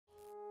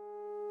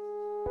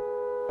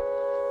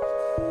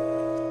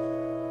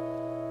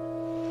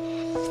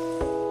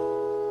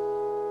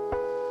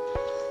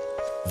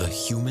The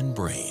human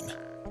brain,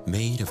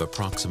 made of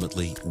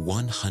approximately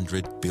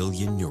 100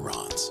 billion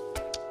neurons,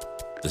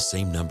 the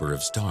same number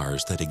of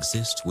stars that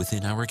exist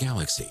within our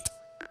galaxy.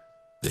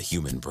 The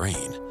human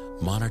brain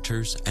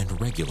monitors and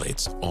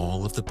regulates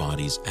all of the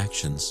body's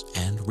actions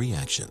and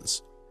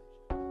reactions.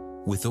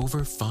 With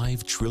over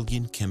 5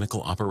 trillion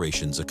chemical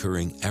operations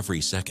occurring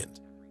every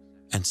second,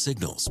 and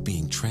signals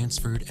being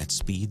transferred at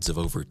speeds of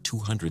over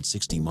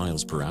 260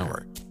 miles per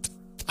hour,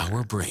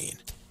 our brain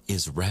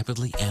is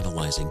rapidly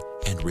analyzing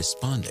and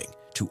responding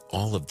to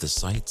all of the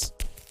sights,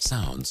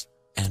 sounds,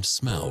 and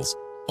smells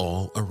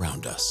all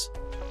around us.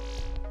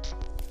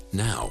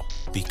 Now,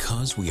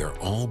 because we are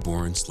all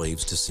born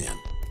slaves to sin,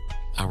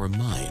 our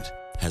mind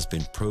has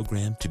been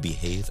programmed to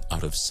behave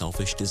out of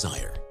selfish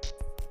desire.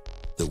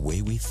 The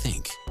way we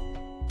think,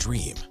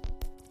 dream,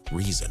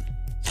 reason,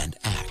 and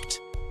act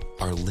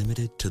are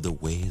limited to the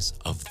ways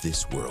of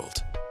this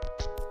world.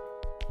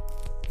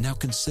 Now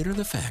consider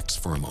the facts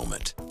for a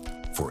moment.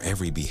 For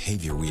every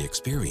behavior we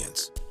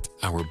experience,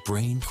 our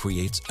brain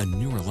creates a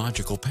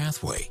neurological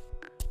pathway.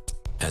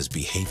 As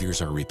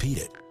behaviors are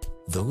repeated,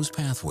 those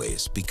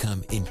pathways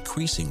become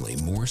increasingly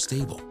more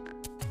stable.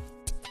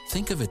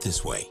 Think of it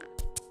this way.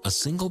 A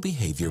single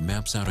behavior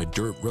maps out a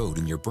dirt road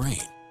in your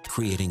brain,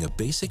 creating a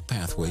basic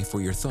pathway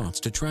for your thoughts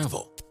to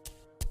travel.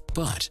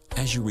 But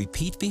as you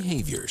repeat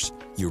behaviors,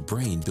 your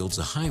brain builds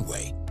a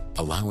highway,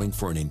 allowing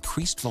for an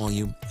increased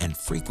volume and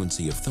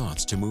frequency of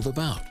thoughts to move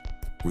about,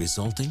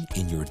 resulting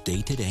in your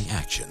day-to-day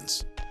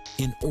actions.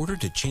 In order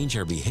to change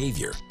our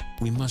behavior,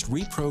 we must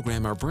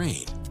reprogram our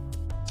brain.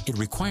 It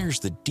requires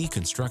the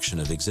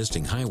deconstruction of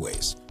existing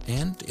highways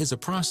and is a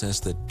process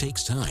that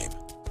takes time.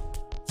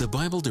 The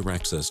Bible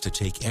directs us to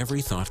take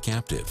every thought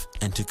captive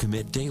and to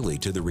commit daily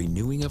to the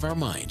renewing of our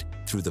mind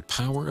through the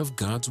power of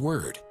God's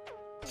Word.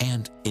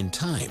 And in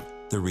time,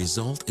 the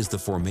result is the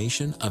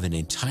formation of an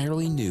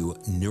entirely new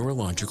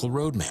neurological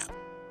roadmap,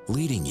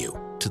 leading you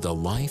to the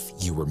life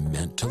you were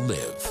meant to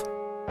live.